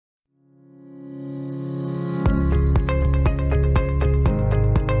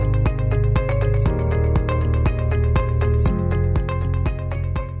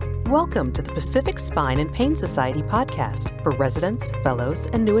Welcome to the Pacific Spine and Pain Society podcast for residents, fellows,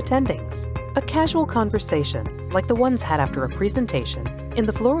 and new attendings. A casual conversation like the ones had after a presentation in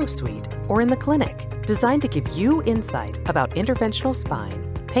the Fluoro Suite or in the clinic, designed to give you insight about interventional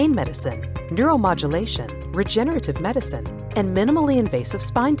spine, pain medicine, neuromodulation, regenerative medicine, and minimally invasive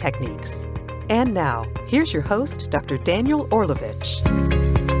spine techniques. And now, here's your host, Dr. Daniel Orlovich.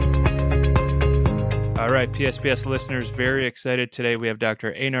 All right, PSPS listeners, very excited today. We have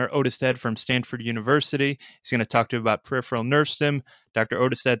Dr. Einar Ottestad from Stanford University. He's going to talk to you about peripheral nerve stim. Dr.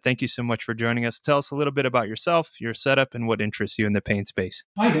 Ottestad, thank you so much for joining us. Tell us a little bit about yourself, your setup, and what interests you in the pain space.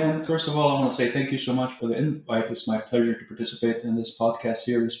 Hi, Dan. First of all, I want to say thank you so much for the invite. It's my pleasure to participate in this podcast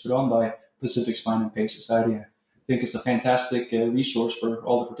series put on by Pacific Spine and Pain Society. I think it's a fantastic resource for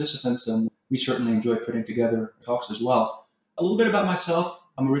all the participants, and we certainly enjoy putting together talks as well. A little bit about myself.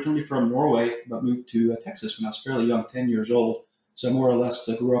 I'm originally from Norway, but moved to Texas when I was fairly young, 10 years old. So I more or less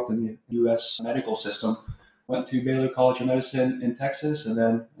grew up in the U.S. medical system. Went to Baylor College of Medicine in Texas, and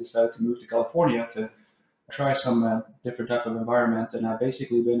then decided to move to California to try some different type of environment. And I've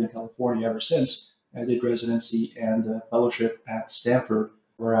basically been in California ever since. I did residency and fellowship at Stanford,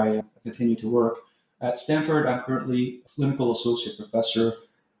 where I continue to work. At Stanford, I'm currently clinical associate professor,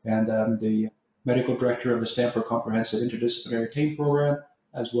 and I'm the medical director of the Stanford Comprehensive Interdisciplinary Pain Program,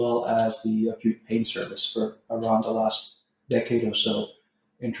 as well as the acute pain service for around the last decade or so.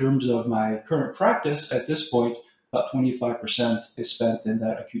 In terms of my current practice, at this point, about 25% is spent in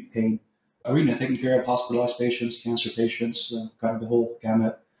that acute pain arena, taking care of hospitalized patients, cancer patients, kind of the whole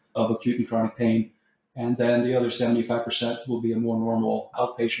gamut of acute and chronic pain. And then the other 75% will be a more normal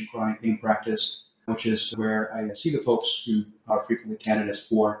outpatient chronic pain practice, which is where I see the folks who are frequently candidates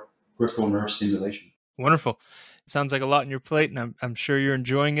for peripheral nerve stimulation. Wonderful. Sounds like a lot on your plate, and I'm sure you're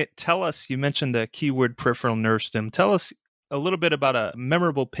enjoying it. Tell us, you mentioned the keyword peripheral nerve stim. Tell us a little bit about a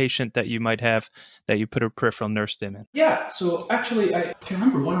memorable patient that you might have that you put a peripheral nerve stim in. Yeah, so actually, I can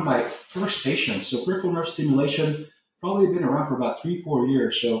remember one of my first patients. So peripheral nerve stimulation probably been around for about 3-4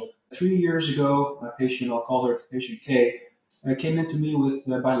 years. So 3 years ago, my patient, I'll call her patient K, came into me with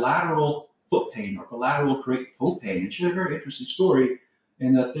bilateral foot pain or bilateral draped toe pain. And she had a very interesting story,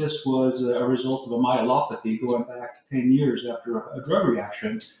 and that this was a result of a myelopathy going back 10 years after a drug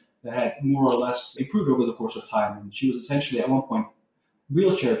reaction that had more or less improved over the course of time. And she was essentially at one point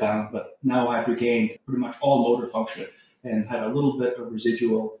wheelchair bound, but now had regained pretty much all motor function and had a little bit of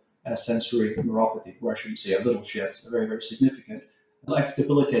residual sensory neuropathy, or I shouldn't say a little, she had a very, very significant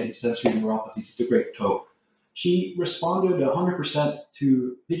life-debilitating sensory neuropathy to the great toe. She responded 100%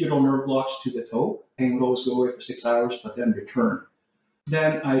 to digital nerve blocks to the toe. Pain would always go away for 6 hours, but then return.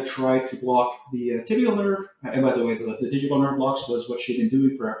 Then I tried to block the tibial nerve. And by the way, the digital nerve blocks was what she'd been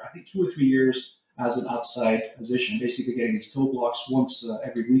doing for, I think, 2 or 3 years as an outside physician, basically getting these toe blocks once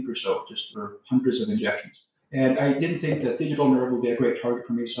every week or so, just for hundreds of injections. And I didn't think that digital nerve would be a great target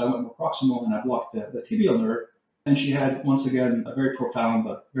for me, so I went more proximal and I blocked the tibial nerve. And she had, once again, a very profound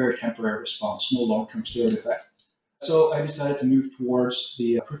but very temporary response, no long-term steroid effect. So I decided to move towards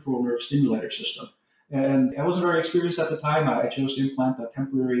the peripheral nerve stimulator system. And I wasn't very experienced at the time. I chose to implant a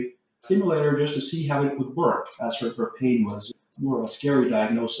temporary stimulator just to see how it would work, as her pain was more of a scary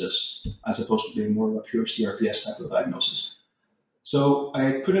diagnosis as opposed to being more of a pure CRPS type of diagnosis. So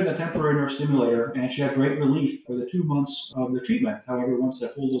I put in a temporary nerve stimulator, and she had great relief for the 2 months of the treatment. However, once I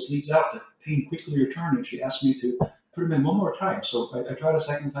pulled those leads out, the pain quickly returned, and she asked me to put them in one more time. So I tried a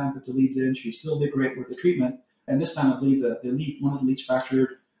second time, put the leads in. She still did great with the treatment. And this time, I believe that one of the leads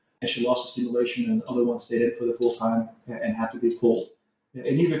fractured, and she lost the stimulation, and the other one stayed in for the full time and had to be pulled.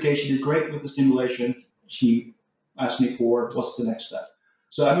 In either case, she did great with the stimulation. She asked me for what's the next step.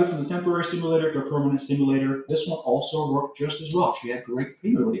 So I moved from the temporary stimulator to a permanent stimulator. This one also worked just as well. She had great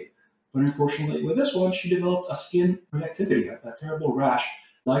pain relief. But unfortunately, with this one, she developed a skin reactivity, a terrible rash,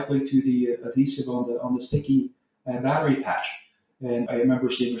 likely to the adhesive on the sticky battery patch. And I remember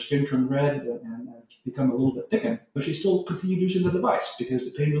seeing her skin turn red and become a little bit thickened, but she still continued using the device because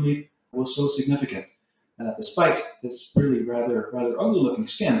the pain relief was so significant. Despite this really rather ugly-looking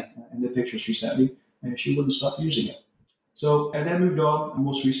skin in the pictures she sent me, and she wouldn't stop using it. So I then moved on, and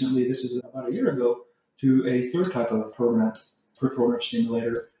most recently, this is about a year ago, to a third type of permanent peripheral nerve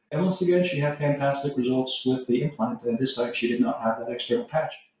stimulator. And once again, she had fantastic results with the implant, and this time she did not have that external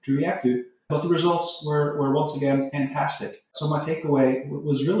patch to react to. But the results were once again fantastic. So my takeaway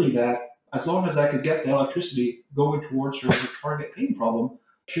was really that as long as I could get the electricity going towards her target pain problem,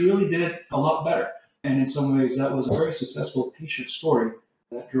 she really did a lot better. And in some ways, that was a very successful patient story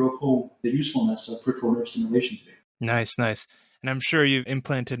that drove home the usefulness of peripheral nerve stimulation to me. Nice. and I'm sure you've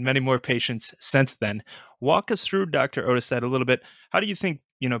implanted many more patients since then. Walk us through, Dr. Odestad, a little bit. How do you think,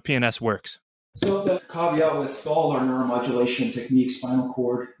 PNS works? So the caveat with all our neuromodulation techniques, spinal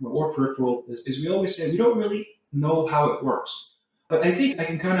cord or peripheral, is we always say we don't really know how it works. But I think I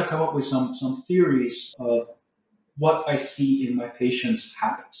can kind of come up with some theories of what I see in my patients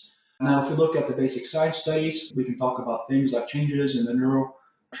happens. Now, if we look at the basic science studies, we can talk about things like changes in the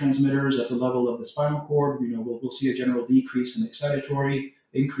neurotransmitters at the level of the spinal cord. We'll see a general decrease in excitatory,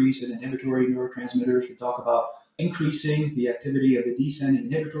 increase in inhibitory neurotransmitters. We talk about increasing the activity of the descending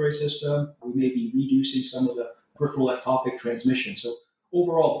inhibitory system. We may be reducing some of the peripheral ectopic transmission. So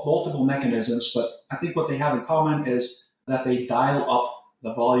overall, multiple mechanisms, but I think what they have in common is that they dial up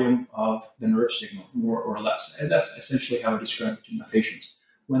the volume of the nerve signal, more or less. And that's essentially how I describe it to my patients.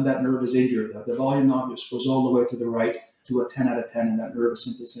 When that nerve is injured, the volume now just goes all the way to the right to a 10 out of 10, and that nerve is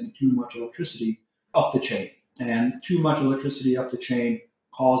simply sending too much electricity up the chain. And too much electricity up the chain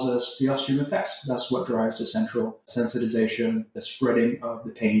causes the upstream effects. That's what drives the central sensitization, the spreading of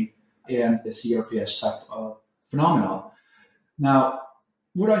the pain, and the CRPS type of phenomenon. Now,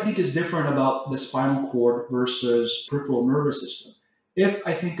 what I think is different about the spinal cord versus peripheral nervous system, if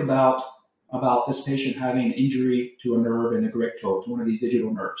I think about this patient having an injury to a nerve in the great toe, to one of these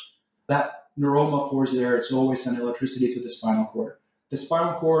digital nerves, that neuroma force there, it's always sending electricity to the spinal cord. The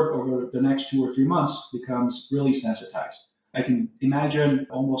spinal cord over the next 2 or 3 months becomes really sensitized. I can imagine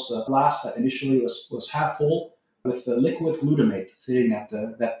almost a glass that initially was half full with the liquid glutamate sitting at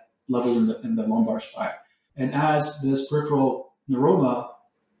that level in the lumbar spine. And as this peripheral neuroma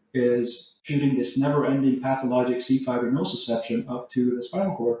is shooting this never-ending pathologic C5 nociception up to the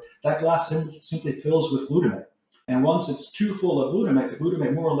spinal cord, that glass simply fills with glutamate. And once it's too full of glutamate, the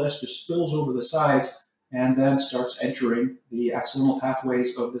glutamate more or less just spills over the sides and then starts entering the axonal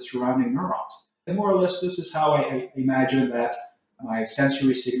pathways of the surrounding neurons. And more or less, this is how I imagine that my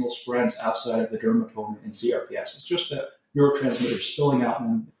sensory signal spreads outside of the dermatome and CRPS. It's just a neurotransmitter spilling out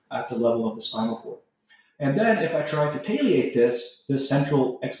at the level of the spinal cord. And then if I try to palliate this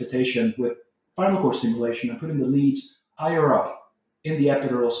central excitation with spinal cord stimulation, I'm putting the leads higher up in the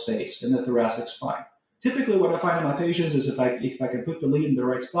epidural space, in the thoracic spine. Typically what I find in my patients is if I can put the lead in the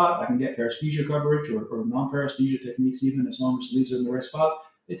right spot, I can get paresthesia coverage or non-paresthesia techniques even, as long as the leads are in the right spot.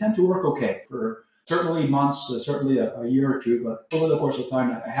 They tend to work okay for certainly months, certainly a year or two, but over the course of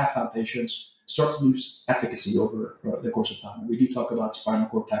time, I have found patients start to lose efficacy over the course of time. And we do talk about spinal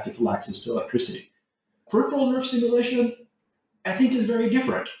cord tachyphylaxis to electricity. Peripheral nerve stimulation, I think, is very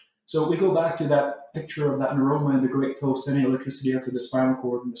different. So we go back to that picture of that neuroma in the great toe sending electricity up to the spinal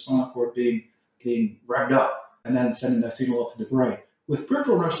cord, and the spinal cord being revved up and then sending that signal up to the brain. With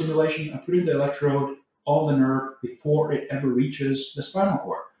peripheral nerve stimulation, I'm putting the electrode on the nerve before it ever reaches the spinal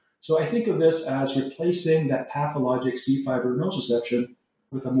cord. So I think of this as replacing that pathologic C5 nociception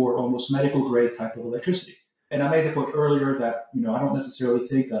with a more almost medical grade type of electricity. And I made the point earlier that I don't necessarily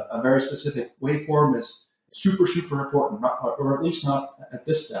think a very specific waveform is super, super important, or at least not at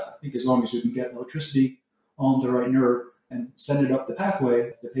this step. I think as long as you can get electricity on the right nerve and send it up the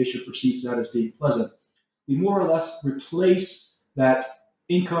pathway, the patient perceives that as being pleasant. We more or less replace that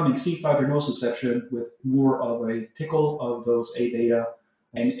incoming C5 nociception with more of a tickle of those A beta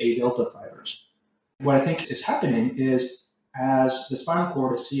and A delta fibers. What I think is happening is as the spinal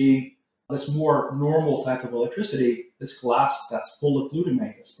cord is seeing this more normal type of electricity, this glass that's full of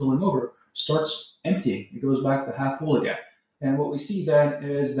glutamate that's spilling over starts emptying. It goes back to half full again. And what we see then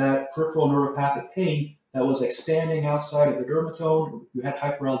is that peripheral neuropathic pain that was expanding outside of the dermatome, you had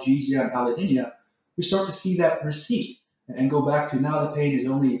hyperalgesia and allodynia, we start to see that recede and go back to now the pain is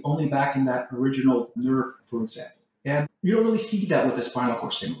only back in that original nerve, for example. And you don't really see that with the spinal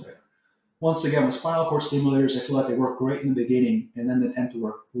cord stimulator. Once again, with spinal cord stimulators, I feel like they work great in the beginning, and then they tend to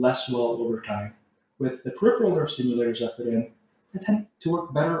work less well over time. With the peripheral nerve stimulators I put in, they tend to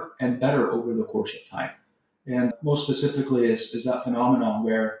work better and better over the course of time. And most specifically is that phenomenon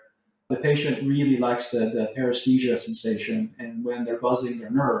where the patient really likes the paresthesia sensation, and when they're buzzing their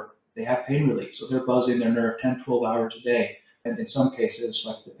nerve, they have pain relief. So they're buzzing their nerve 10, 12 hours a day. And in some cases,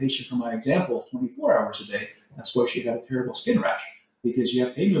 like the patient from my example, 24 hours a day. That's why she had a terrible skin rash, because you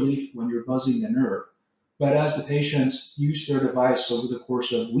have pain relief when you're buzzing the nerve. But as the patients use their device over the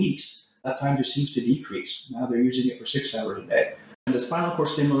course of weeks, that time just seems to decrease. Now they're using it for 6 hours a day. And the spinal cord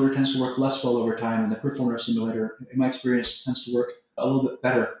stimulator tends to work less well over time, and the peripheral nerve stimulator, in my experience, tends to work a little bit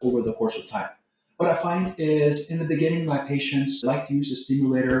better over the course of time. What I find is in the beginning, my patients like to use the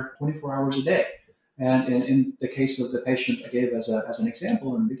stimulator 24 hours a day. And in the case of the patient I gave as an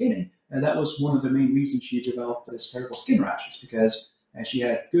example in the beginning, and that was one of the main reasons she developed this terrible skin rashes, because she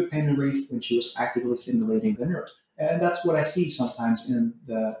had good pain relief when she was actively stimulating the nerve. And that's what I see sometimes in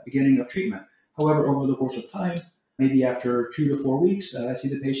the beginning of treatment. However, over the course of time, maybe after 2 to 4 weeks, I see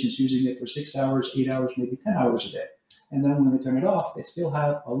the patients using it for 6 hours, 8 hours, maybe 10 hours a day. And then when they turn it off, they still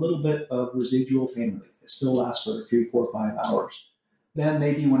have a little bit of residual pain relief. It still lasts for 3, 4, 5 hours. Then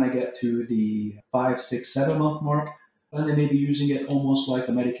maybe when I get to the 5, 6, 7 month mark, then they may be using it almost like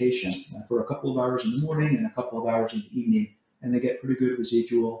a medication for a couple of hours in the morning and a couple of hours in the evening, and they get pretty good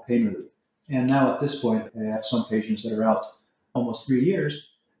residual pain relief. And now at this point, I have some patients that are out almost 3 years,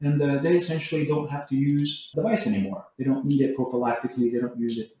 and they essentially don't have to use the device anymore. They don't need it prophylactically. They don't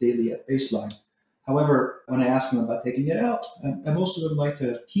use it daily at baseline. However, when I ask them about taking it out, and most of them like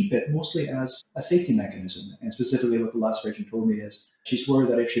to keep it mostly as a safety mechanism. And specifically what the last patient told me is she's worried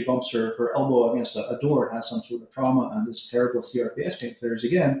that if she bumps her elbow against a door and has some sort of trauma and this terrible CRPS pain flares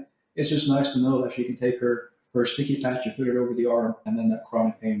again, it's just nice to know that she can take her sticky patch and put it over the arm, and then that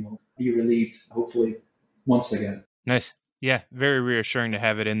chronic pain will be relieved, hopefully, once again. Nice. Yeah, very reassuring to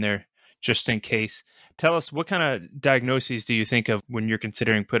have it in there just in case. Tell us, what kind of diagnoses do you think of when you're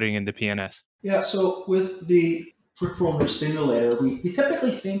considering putting in the PNS? Yeah, so with the peripheral nerve stimulator, we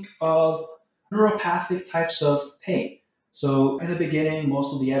typically think of neuropathic types of pain. So in the beginning,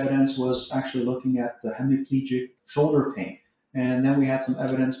 most of the evidence was actually looking at the hemiplegic shoulder pain. And then we had some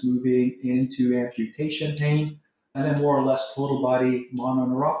evidence moving into amputation pain, and then more or less total body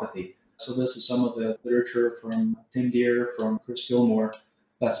mononeuropathy. So this is some of the literature from Tim Deer, from Chris Gilmore,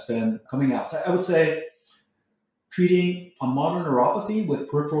 that's been coming out. So I would say treating a mononeuropathy with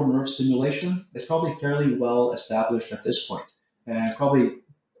peripheral nerve stimulation is probably fairly well established at this point. And probably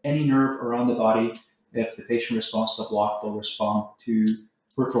any nerve around the body, if the patient responds to a block, they'll respond to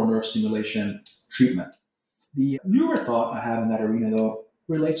peripheral nerve stimulation treatment. The newer thought I have in that arena, though,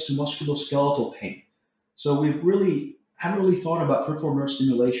 relates to musculoskeletal pain. So we haven't really thought about peripheral nerve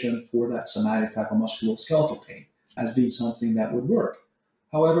stimulation for that somatic type of musculoskeletal pain as being something that would work.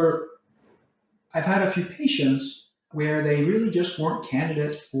 However, I've had a few patients where they really just weren't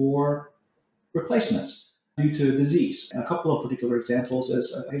candidates for replacements due to disease. And a couple of particular examples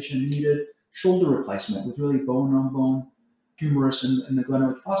is a patient who needed shoulder replacement with really bone-on-bone humerus in the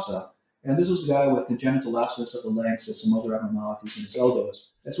glenoid fossa. And this was a guy with congenital abscess of the legs and some other abnormalities in his elbows.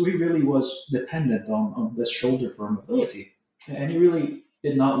 And so he really was dependent on this shoulder for mobility. And he really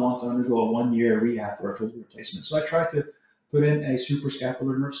did not want to undergo a 1-year rehab for a shoulder replacement. So I tried to put in a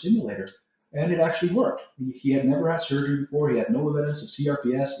suprascapular nerve stimulator, and it actually worked. He had never had surgery before. He had no evidence of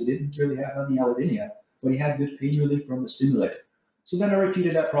CRPS. He didn't really have any allodynia, but he had good pain relief from the stimulator. So then I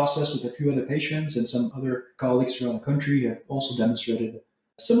repeated that process with a few other patients, and some other colleagues around the country have also demonstrated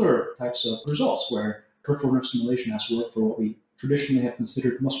similar types of results where peripheral nerve stimulation has worked for what we traditionally have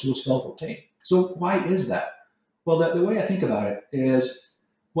considered musculoskeletal pain. So why is that? Well, the way I think about it is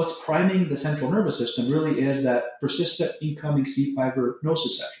what's priming the central nervous system really is that persistent incoming C fiber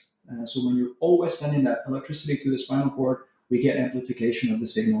nociception. So when you're always sending that electricity to the spinal cord, we get amplification of the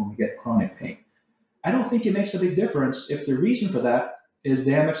signal and we get chronic pain. I don't think it makes a big difference if the reason for that is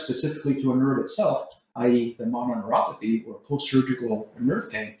damage specifically to a nerve itself, i.e. the mononeuropathy or post-surgical nerve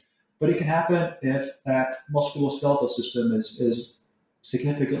pain, but it can happen if that musculoskeletal system is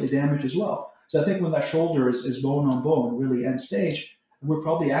significantly damaged as well. So I think when that shoulder is bone on bone, really end stage, we're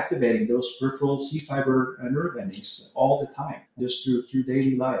probably activating those peripheral C fiber nerve endings all the time, just through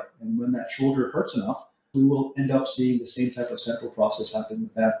daily life. And when that shoulder hurts enough, we will end up seeing the same type of central process happen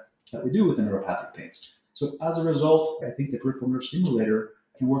with that we do with the neuropathic pains. So as a result, I think the peripheral nerve stimulator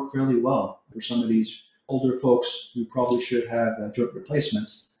can work fairly well for some of these older folks who probably should have joint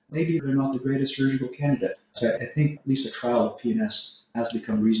replacements. Maybe they're not the greatest surgical candidate. So I think at least a trial of PNS has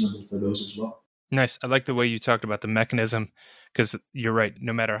become reasonable for those as well. Nice. I like the way you talked about the mechanism, because you're right.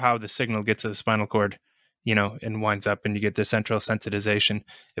 No matter how the signal gets to the spinal cord, and winds up and you get the central sensitization,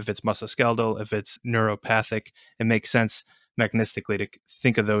 if it's musculoskeletal, if it's neuropathic, it makes sense mechanistically to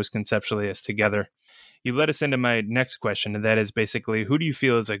think of those conceptually as together. You led us into my next question, and that is basically, who do you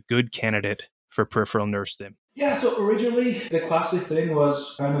feel is a good candidate for peripheral nerve stim? Yeah, so originally the classic thing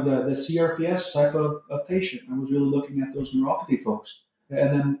was kind of the CRPS type of patient. I was really looking at those neuropathy folks.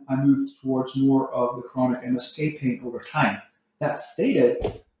 And then I moved towards more of the chronic MSK pain over time. That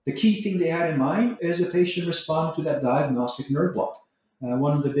stated, the key thing they had in mind is a patient responding to that diagnostic nerve block.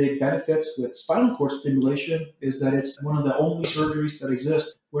 One of the big benefits with spinal cord stimulation is that it's one of the only surgeries that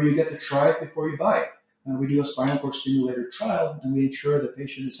exist where you get to try it before you buy it. We do a spinal cord stimulator trial, and we ensure the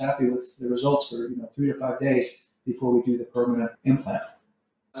patient is happy with the results for 3 to 5 days before we do the permanent implant.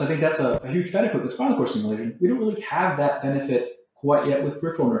 So I think that's a huge benefit with spinal cord stimulation. We don't really have that benefit quite yet with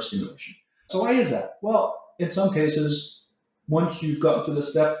peripheral nerve stimulation. So why is that? Well, in some cases, once you've gotten to the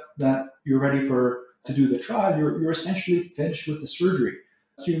step that you're ready for to do the trial, you're essentially finished with the surgery.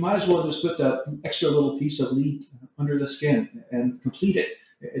 So you might as well just put that extra little piece of lead under the skin and complete it.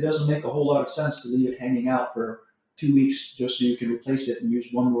 It doesn't make a whole lot of sense to leave it hanging out for 2 weeks just so you can replace it and use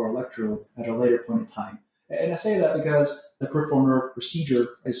one more electrode at a later point in time. And I say that because the peripheral nerve procedure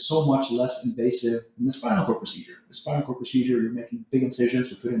is so much less invasive than the spinal cord procedure. The spinal cord procedure, you're making big incisions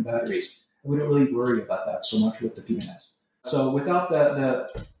to put in batteries. We don't really worry about that so much with the PNS. So without the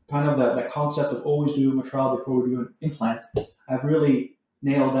concept of always doing a trial before we do an implant, I've really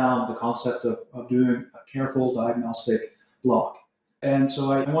nailed down the concept of doing a careful diagnostic block. And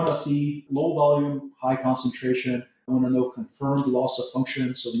so I want to see low volume, high concentration. I want to know confirmed loss of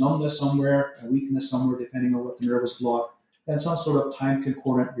function, so numbness somewhere, a weakness somewhere, depending on what the nerve was blocked, and some sort of time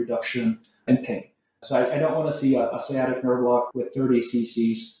concordant reduction in pain. So I don't want to see a sciatic nerve block with 30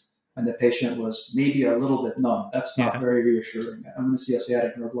 cc's and the patient was maybe a little bit numb. That's not very reassuring. I'm going to see a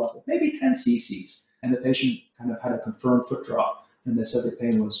sciatic nerve block with maybe 10 cc's and the patient kind of had a confirmed foot drop and they said the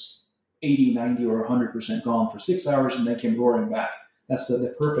pain was 80, 90, or 100% gone for 6 hours and then came roaring back. That's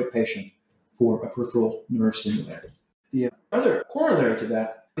the perfect patient for a peripheral nerve stimulator. The other corollary to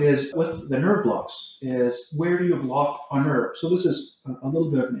that is with the nerve blocks is where do you block a nerve? So this is a little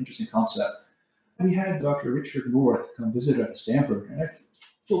bit of an interesting concept. We had Dr. Richard North come visit at Stanford, and I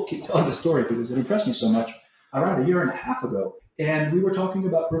still keep telling the story because it impressed me so much, around a year and a half ago. And we were talking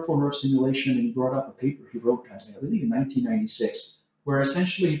about peripheral nerve stimulation, and he brought up a paper he wrote, I believe in 1996, where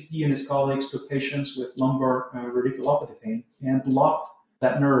essentially he and his colleagues took patients with lumbar radiculopathy pain and blocked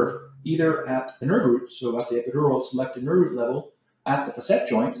that nerve either at the nerve root, so at the epidural selected nerve root level, at the facet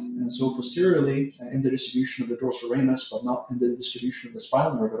joint, and so posteriorly in the distribution of the dorsal ramus, but not in the distribution of the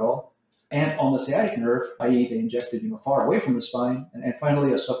spinal nerve at all, and on the sciatic nerve, i.e. they injected far away from the spine, and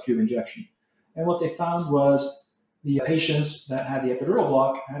finally a sub-Q injection. And what they found was the patients that had the epidural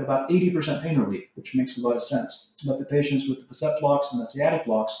block had about 80% pain relief, which makes a lot of sense. But the patients with the facet blocks and the sciatic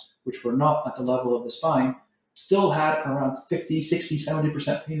blocks, which were not at the level of the spine, still had around 50, 60,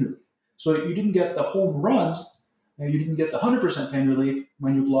 70% pain relief. So you didn't get the home runs, you didn't get the 100% pain relief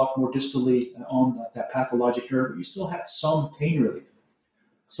when you blocked more distally on that pathologic nerve, but you still had some pain relief.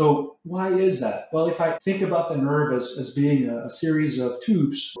 So why is that? Well, if I think about the nerve as being a series of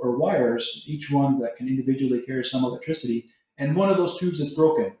tubes or wires, each one that can individually carry some electricity, and one of those tubes is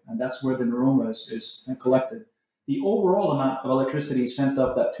broken, and that's where the neuroma is collected. The overall amount of electricity sent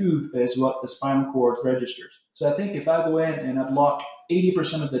up that tube is what the spinal cord registers. So I think if I go in and I block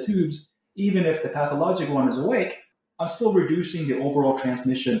 80% of the tubes, even if the pathologic one is awake, I'm still reducing the overall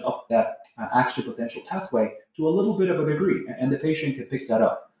transmission up that axial potential pathway to a little bit of a degree, and the patient can pick that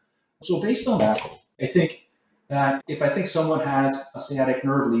up. So based on that, I think that if I think someone has a sciatic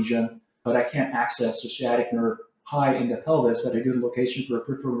nerve lesion, but I can't access the sciatic nerve high in the pelvis at a good location for a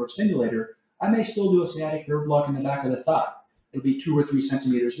peripheral nerve stimulator, I may still do a sciatic nerve block in the back of the thigh. It'll be 2 or 3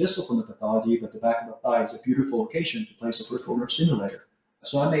 centimeters distal from the pathology, but the back of the thigh is a beautiful location to place a peripheral nerve stimulator.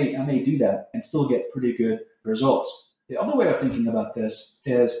 So I may do that and still get pretty good results. The other way of thinking about this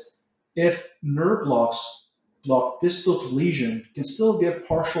is if nerve blocks block distal to lesion can still give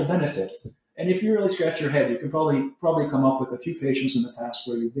partial benefit. And if you really scratch your head, you can probably come up with a few patients in the past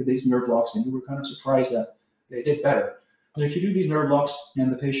where you did these nerve blocks and you were kind of surprised that they did better. But if you do these nerve blocks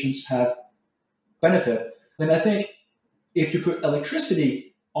and the patients have benefit, then I think if you put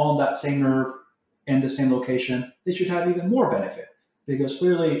electricity on that same nerve in the same location, they should have even more benefit. Because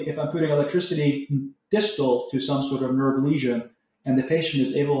clearly, if I'm putting electricity distal to some sort of nerve lesion and the patient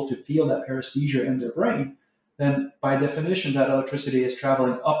is able to feel that paresthesia in their brain, then by definition, that electricity is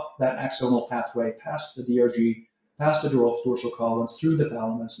traveling up that axonal pathway past the DRG, past the dorsal column, through the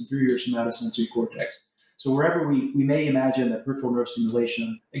thalamus, and through your somatosensory cortex. So wherever we may imagine that peripheral nerve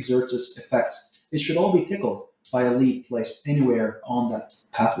stimulation exerts its effects, it should all be tickled by a lead placed anywhere on that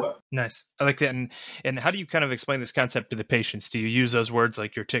pathway. Nice. I like that. And how do you kind of explain this concept to the patients? Do you use those words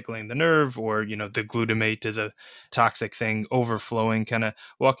like you're tickling the nerve or, the glutamate is a toxic thing overflowing? Kind of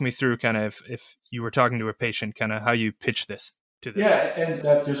walk me through kind of if you were talking to a patient, kind of how you pitch this to them. Yeah, and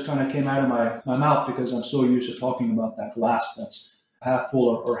that just kind of came out of my mouth because I'm so used to talking about that glass that's half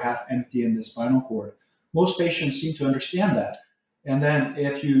full or half empty in the spinal cord. Most patients seem to understand that. And then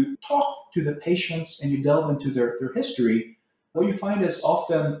if you talk to the patients and you delve into their history, what you find is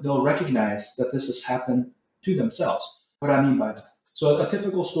often they'll recognize that this has happened to themselves. What I mean by that. So a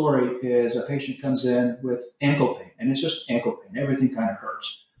typical story is a patient comes in with ankle pain, and it's just ankle pain. Everything kind of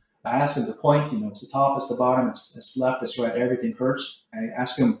hurts. I ask them to point, it's the top, it's the bottom, it's left, it's right, everything hurts. I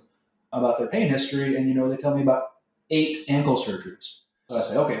ask them about their pain history, and they tell me about 8 ankle surgeries. So I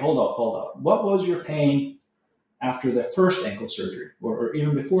say, okay, hold up. What was your pain after the first ankle surgery or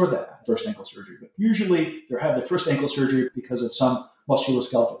even before that first ankle surgery. But usually they have the first ankle surgery because of some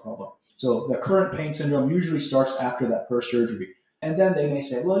musculoskeletal problem. So the current pain syndrome usually starts after that first surgery. And then they may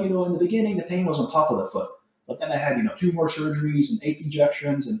say, well, in the beginning, the pain was on top of the foot. But then I had, 2 more surgeries and 8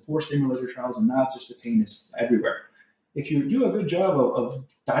 injections and 4 stimulator trials, and now just the pain is everywhere. If you do a good job of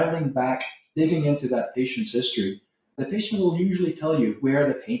dialing back, digging into that patient's history, the patient will usually tell you where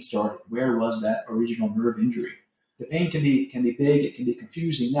the pain started, where was that original nerve injury. The pain can be big, it can be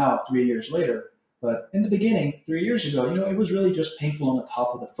confusing now 3 years later, but in the beginning, 3 years ago, it was really just painful on the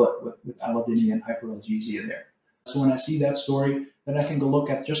top of the foot with allodynia and hyperalgesia there. So when I see that story, then I can go look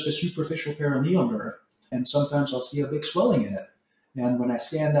at just the superficial peroneal nerve, and sometimes I'll see a big swelling in it. And when I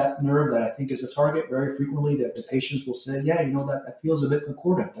scan that nerve that I think is a target, very frequently the patients will say, yeah, that feels a bit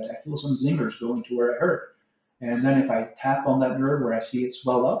concordant. I feel some zingers going to where I hurt. And then if I tap on that nerve where I see it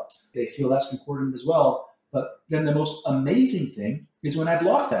swell up, they feel that's concordant as well. But then the most amazing thing is when I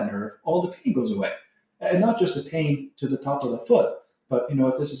block that nerve, all the pain goes away. And not just the pain to the top of the foot, but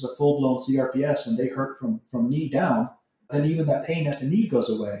if this is a full-blown CRPS and they hurt from knee down, then even that pain at the knee goes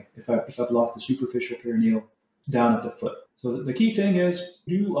away if I block the superficial peroneal down at the foot. So the key thing is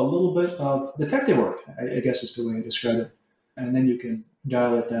do a little bit of detective work, I guess is the way I describe it. And then you can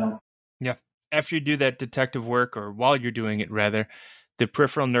dial it down. Yeah. After you do that detective work, or while you're doing it rather, the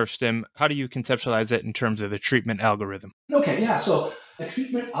peripheral nerve stim, how do you conceptualize it in terms of the treatment algorithm? Okay, yeah. So the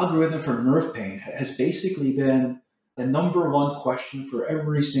treatment algorithm for nerve pain has basically been the number one question for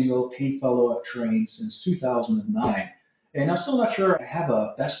every single pain fellow I've trained since 2009. And I'm still not sure I have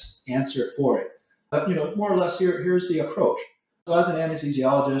a best answer for it. But, more or less here's the approach. So as an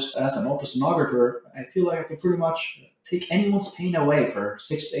anesthesiologist, as an ultrasonographer, I feel like I can pretty much take anyone's pain away for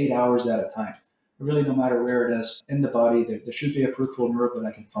 6 to 8 hours at a time. Really, no matter where it is in the body, there should be a peripheral nerve that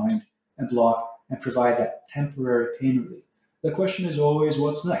I can find and block and provide that temporary pain relief. The question is always,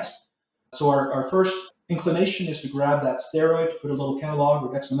 what's next? So our first inclination is to grab that steroid, put a little Kenalog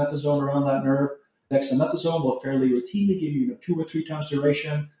or dexamethasone around that nerve. Dexamethasone will fairly routinely give you 2 or 3 times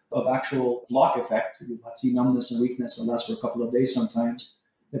duration of actual block effect. You might see numbness and weakness and lasts for a couple of days sometimes.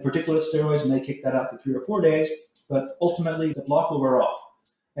 The particulate steroids may kick that out to 3 or 4 days, but ultimately the block will wear off.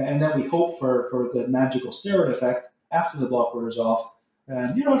 And then we hope for the magical steroid effect after the block wears off.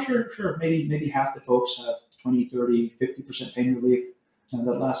 And, sure, maybe half the folks have 20, 30, 50% pain relief, and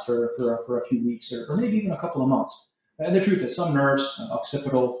that lasts for a few weeks or maybe even a couple of months. And the truth is, some nerves,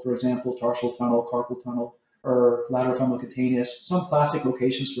 occipital, for example, tarsal tunnel, carpal tunnel, or lateral femoral cutaneous, some classic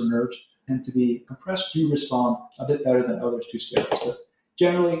locations for nerves tend to be compressed to respond a bit better than others to steroids. But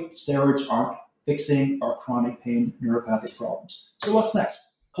generally, steroids aren't fixing our chronic pain neuropathic problems. So what's next?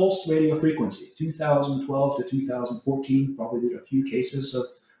 Pulsed radiofrequency. 2012 to 2014 probably did a few cases of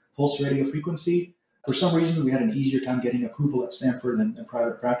pulsed radiofrequency. For some reason, we had an easier time getting approval at Stanford and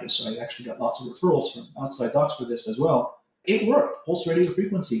private practice, so I actually got lots of referrals from outside docs for this as well. It worked. Pulsed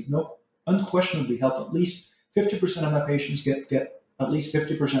radiofrequency, unquestionably helped at least 50% of my patients get at least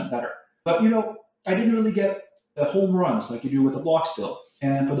 50% better. But, I didn't really get the home runs like you do with a block still.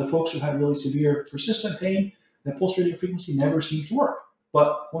 And for the folks who had really severe persistent pain, the pulsed radiofrequency never seemed to work.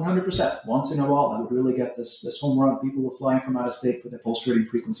 But 100%, once in a while, I would really get this home run. People were flying from out of state for the pulsed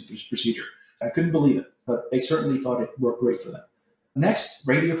radiofrequency procedure. I couldn't believe it, but they certainly thought it worked great for them. Next,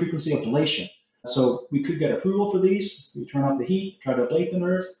 radiofrequency ablation. So we could get approval for these. We turn up the heat, try to ablate the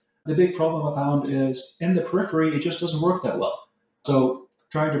nerve. The big problem I found is in the periphery, it just doesn't work that well. So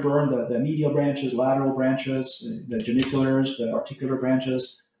trying to burn the medial branches, lateral branches, the geniculars, the articular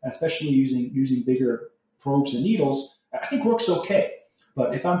branches, especially using bigger probes and needles, I think works okay.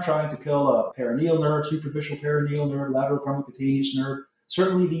 But if I'm trying to kill a peroneal nerve, superficial peroneal nerve, lateral femoral cutaneous nerve,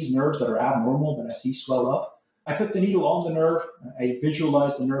 certainly these nerves that are abnormal that I see swell up, I put the needle on the nerve, I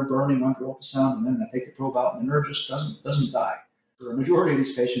visualize the nerve burning under ultrasound, and then I take the probe out, and the nerve just doesn't die. For a majority of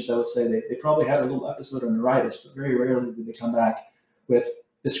these patients, I would say they probably had a little episode of neuritis, but very rarely do they come back with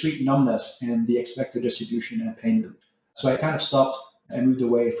discrete numbness and the expected distribution and pain relief. So I kind of stopped and moved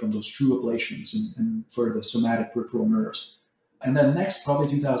away from those true ablations and for the somatic peripheral nerves. And then next, probably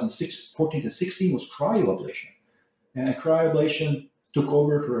 2014 to 16 was cryoablation. And cryoablation took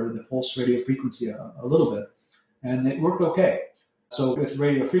over for the pulse radiofrequency a little bit, and it worked okay. So with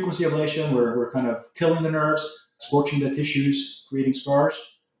radiofrequency ablation, we're kind of killing the nerves, scorching the tissues, creating scars.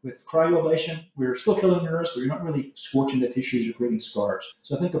 With cryoablation, we're still killing the nerves, but you're not really scorching the tissues or creating scars.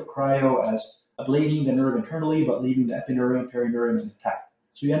 So think of cryo as ablating the nerve internally, but leaving the epineurium, perineurium intact.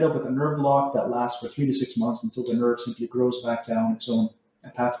 So you end up with a nerve block that lasts for 3 to 6 months until the nerve simply grows back down its own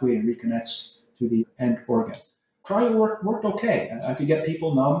pathway and reconnects to the end organ. Cryo worked okay. I could get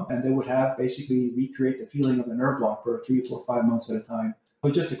people numb, and they would have basically recreate the feeling of the nerve block for 3, 4, 5 months at a time.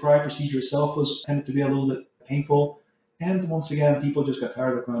 But just the cryo procedure itself tended to be a little bit painful. And once again, people just got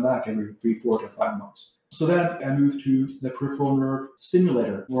tired of coming back every 3, 4 to 5 months. So then I moved to the peripheral nerve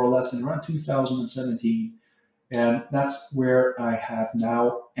stimulator, more or less in around 2017. And that's where I have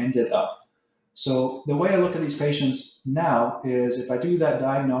now ended up. So the way I look at these patients now is if I do that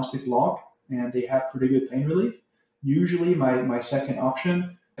diagnostic block and they have pretty good pain relief, usually my second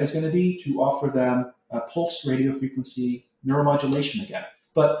option is going to be to offer them a pulsed radiofrequency neuromodulation again.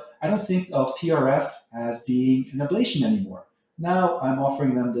 But I don't think of PRF as being an ablation anymore. Now I'm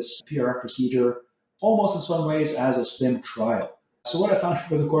offering them this PRF procedure almost in some ways as a STIM trial. So what I found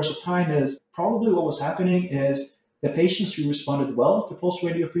over the course of time is probably what was happening is the patients who responded well to pulse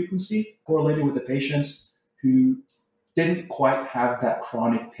radiofrequency correlated with the patients who didn't quite have that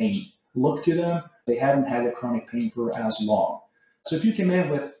chronic pain. Look to them, they hadn't had the chronic pain for as long. So if you came in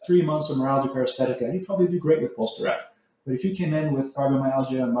with 3 months of neuralgia paresthetica, you'd probably do great with pulse RF. But if you came in with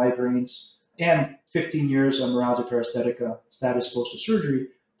fibromyalgia and migraines and 15 years of neuralgia paresthetica status post-surgery,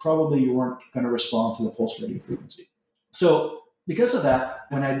 probably you weren't going to respond to the pulse radiofrequency. So because of that,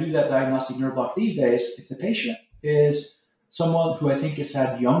 when I do that diagnostic nerve block these days, if the patient is someone who I think has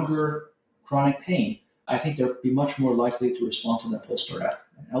had younger chronic pain, I think they'll be much more likely to respond to that pulse RF.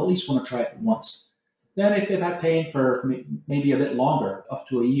 I at least want to try it once. Then if they've had pain for maybe a bit longer, up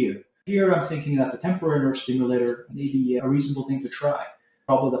to a year, here I'm thinking that the temporary nerve stimulator may be a reasonable thing to try.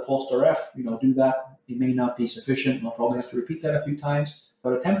 Probably the pulse RF, do that. It may not be sufficient. I'll probably have to repeat that a few times.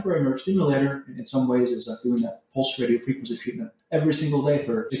 But a temporary nerve stimulator, in some ways, is like doing that pulse radiofrequency treatment every single day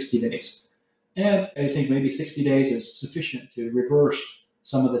for 60 days. And I think maybe 60 days is sufficient to reverse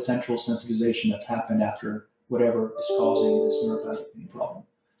some of the central sensitization that's happened after whatever is causing this neuropathic pain problem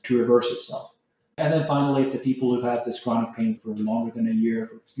to reverse itself. And then finally, if the people who've had this chronic pain for longer than a year,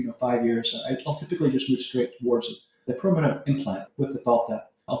 for 5 years, I'll typically just move straight towards the permanent implant with the thought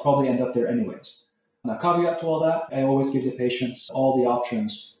that I'll probably end up there anyways. Now, caveat to all that, I always give the patients all the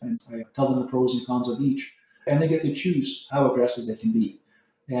options, and I tell them the pros and cons of each, and they get to choose how aggressive they can be.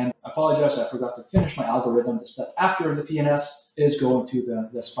 And I apologize, I forgot to finish my algorithm. The step after the PNS is going to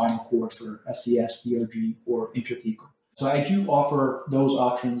the spinal cord for SCS, DRG, or intrathecal. So I do offer those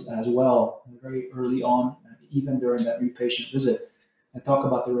options as well very early on, even during that new patient visit, and talk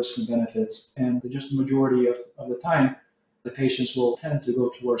about the risks and benefits. And just the majority of the time, the patients will tend to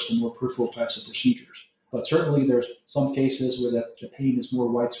go towards the more peripheral types of procedures. But certainly there's some cases where the pain is more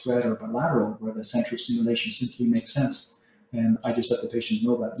widespread or bilateral, where the central stimulation simply makes sense. And I just let the patient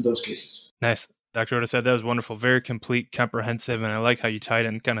know that in those cases. Nice. Dr. Odestad, that was wonderful. Very complete, comprehensive. And I like how you tied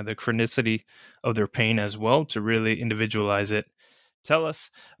in kind of the chronicity of their pain as well to really individualize it. Tell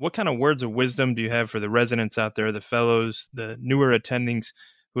us, what kind of words of wisdom do you have for the residents out there, the fellows, the newer attendings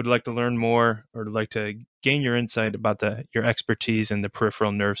who would like to learn more or would like to gain your insight about your expertise in the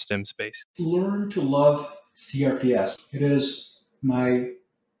peripheral nerve stim space? Learn to love CRPS. It is my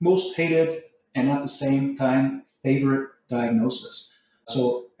most hated and at the same time favorite diagnosis.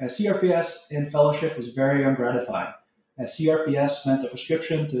 So a CRPS in fellowship is very ungratifying. A CRPS meant a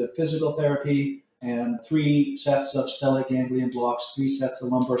prescription to physical therapy and 3 sets of stellate ganglion blocks, 3 sets of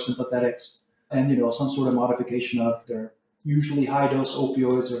lumbar sympathetics, and some sort of modification of their usually high-dose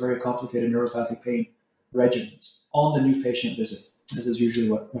opioids or very complicated neuropathic pain regimens on the new patient visit. This is usually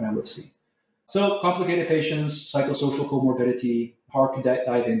what I would see. So complicated patients, psychosocial comorbidity, hard to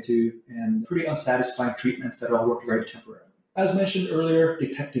dive into, and pretty unsatisfying treatments that all work very temporarily. As mentioned earlier,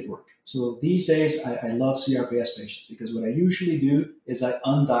 detective work. So these days, I love CRPS patients because what I usually do is I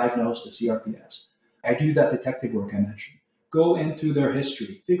undiagnose the CRPS. I do that detective work I mentioned. Go into their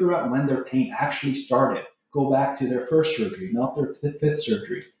history, figure out when their pain actually started, go back to their first surgery, not their fifth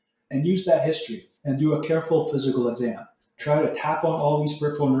surgery, and use that history and do a careful physical exam. Try to tap on all these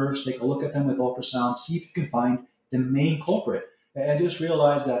peripheral nerves, take a look at them with ultrasound, see if you can find the main culprit. And just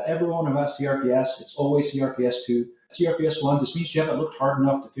realize that everyone who has CRPS, it's always CRPS2. CRPS1 just means you haven't looked hard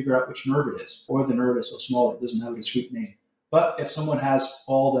enough to figure out which nerve it is, or the nerve is so small it doesn't have a discrete name. But if someone has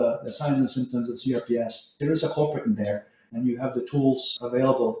all the signs and symptoms of CRPS, there is a culprit in there, and you have the tools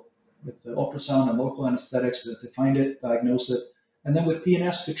available with the ultrasound and local anesthetics to find it, diagnose it, and then with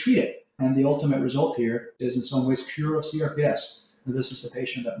PNS to treat it. And the ultimate result here is in some ways cure of CRPS. And this is a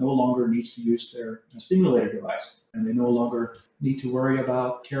patient that no longer needs to use their stimulator device, and they no longer need to worry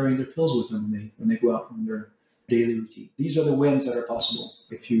about carrying their pills with them when they go out on their daily routine. These are the wins that are possible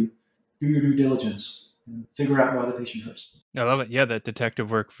if you do your due diligence and figure out why the patient hurts. I love it. Yeah, that detective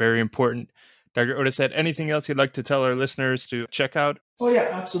work, very important. Dr. Odested, anything else you'd like to tell our listeners to check out? Oh, yeah,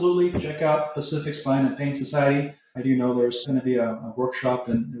 absolutely. Check out Pacific Spine and Pain Society. I do know there's going to be a workshop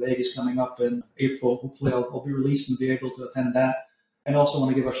in Vegas coming up in April. Hopefully I'll be released and be able to attend that. And also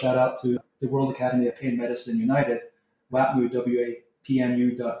want to give a shout out to the World Academy of Pain Medicine United, WAPMU,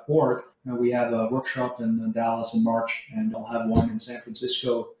 WAPMU.org. We have a workshop in Dallas in March, and I'll have one in San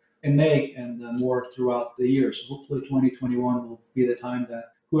Francisco in May, and more throughout the year. So hopefully 2021 will be the time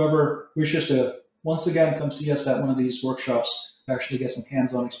that whoever wishes to once again come see us at one of these workshops, actually get some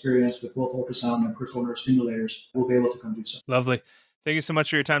hands-on experience with both ultrasound and peripheral nerve stimulators, will be able to come do so. Lovely. Thank you so much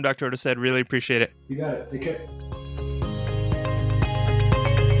for your time, Dr. Odested. Really appreciate it. You got it. Take care.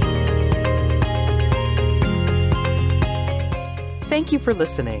 Thank you for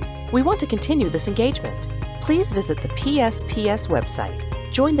listening. We want to continue this engagement. Please visit the PSPS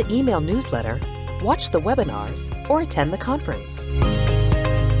website, join the email newsletter, watch the webinars, or attend the conference.